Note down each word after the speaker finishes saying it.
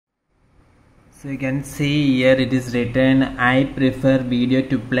So you can see here it is written, I prefer video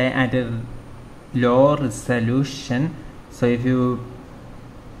to play at a low resolution. So if you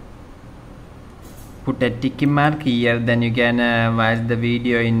put a tick mark here, then you can watch the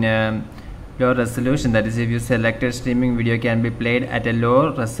video in low resolution. That is, if you selected streaming video can be played at a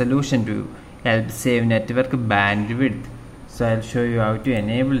low resolution to help save network bandwidth. So I'll show you how to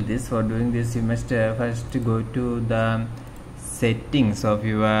enable this. For doing this, you must first go to the settings of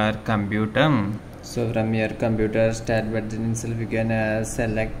your computer. So from your computer start button itself, you can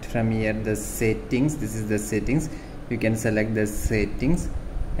select from here the settings. This is the settings. You can select the settings,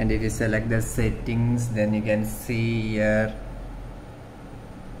 and if you select the settings, then you can see here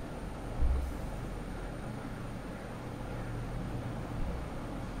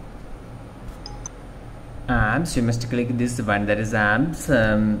apps. You must click this one, that is apps.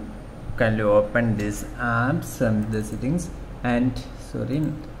 Can you open this apps, the settings, and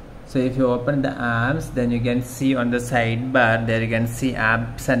so if you open the apps, then you can see on the sidebar there you can see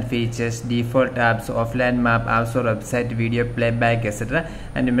apps and features, default apps, offline map, apps or website, video playback, etc.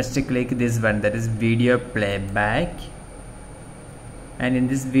 And you must click this one, that is video playback. And in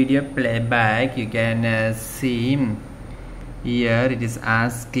this video playback you can see here it is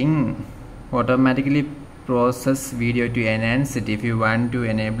asking automatically process video to enhance it. If you want to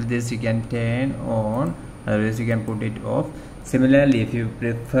enable this, you can turn on, otherwise you can put it off. Similarly, if you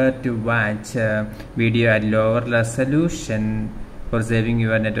prefer to watch video at lower resolution for saving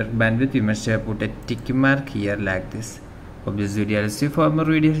your network bandwidth, you must put a tick mark here like this. Hope this video helps you. For more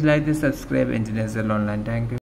videos like this, subscribe Engineers Online. Thank you.